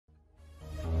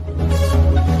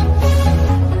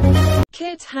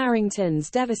Kit Harington's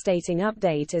devastating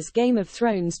update as Game of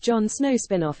Thrones Jon Snow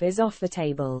spin-off is off the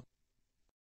table.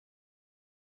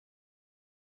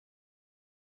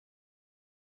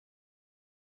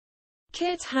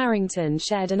 Kit Harington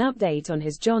shared an update on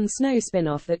his Jon Snow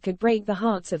spin-off that could break the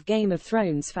hearts of Game of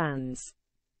Thrones fans.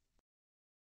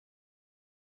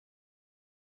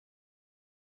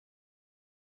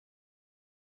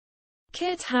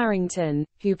 Kit Harington,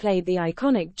 who played the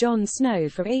iconic Jon Snow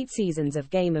for 8 seasons of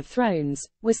Game of Thrones,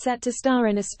 was set to star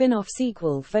in a spin-off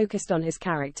sequel focused on his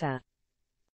character.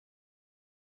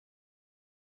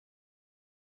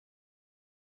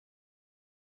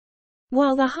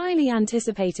 While the highly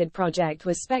anticipated project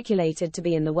was speculated to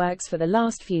be in the works for the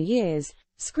last few years,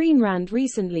 Screen Rant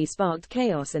recently sparked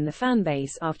chaos in the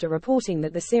fanbase after reporting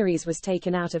that the series was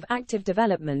taken out of active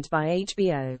development by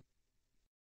HBO.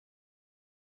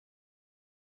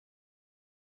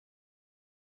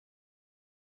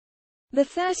 The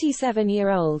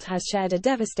 37-year-old has shared a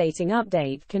devastating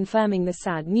update confirming the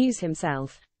sad news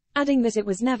himself, adding that it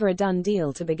was never a done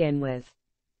deal to begin with.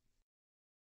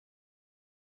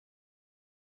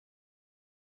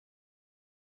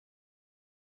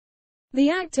 The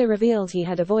actor revealed he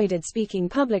had avoided speaking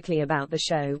publicly about the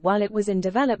show while it was in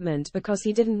development because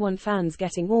he didn't want fans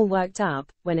getting all worked up,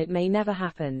 when it may never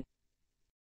happen.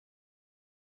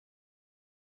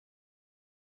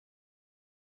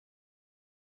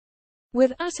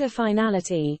 With utter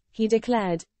finality, he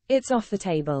declared, "It's off the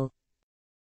table."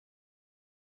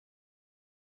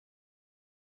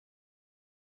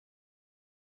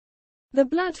 The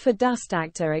Blood for Dust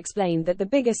actor explained that the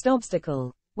biggest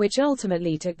obstacle, which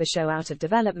ultimately took the show out of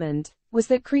development, was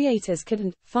that creators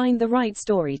couldn't find the right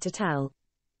story to tell.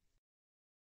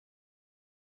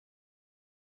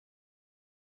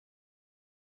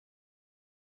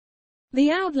 The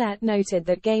outlet noted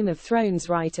that Game of Thrones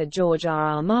writer George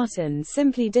R.R. Martin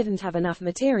simply didn't have enough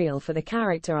material for the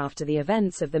character after the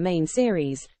events of the main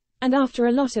series, and after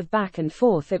a lot of back and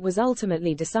forth it was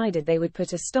ultimately decided they would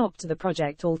put a stop to the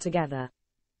project altogether.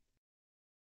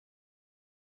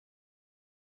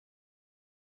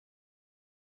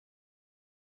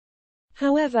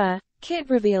 However, Kit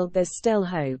revealed there's still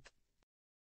hope.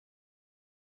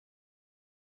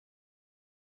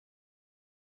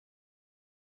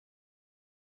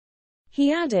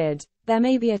 He added, "There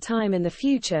may be a time in the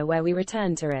future where we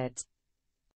return to it."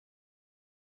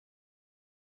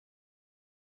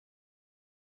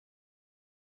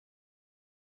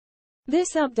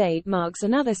 This update marks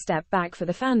another step back for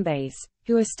the fanbase,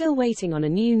 who are still waiting on a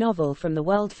new novel from the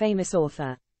world-famous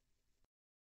author.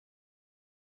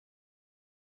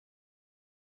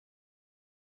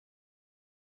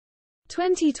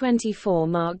 2024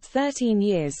 marked 13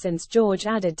 years since George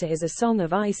added to his A Song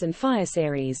of Ice and Fire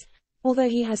series, although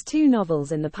he has 2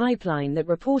 novels in the pipeline that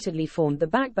reportedly formed the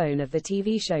backbone of the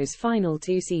TV show's final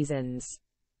 2 seasons.